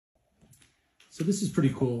So this is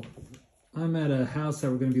pretty cool. I'm at a house that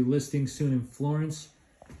we're going to be listing soon in Florence,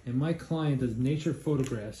 and my client does nature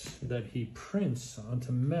photographs that he prints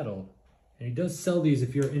onto metal, and he does sell these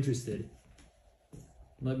if you're interested.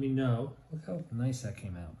 Let me know. Look how nice that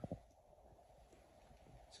came out.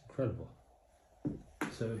 It's incredible.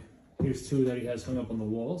 So here's two that he has hung up on the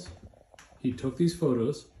walls. He took these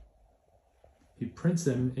photos, he prints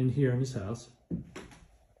them in here in his house, and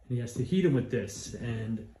he has to heat them with this.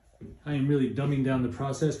 And I am really dumbing down the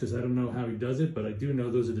process because I don't know how he does it, but I do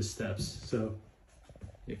know those are the steps. So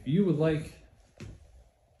if you would like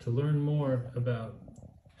to learn more about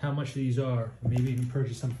how much these are, maybe even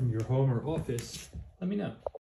purchase some from your home or office, let me know.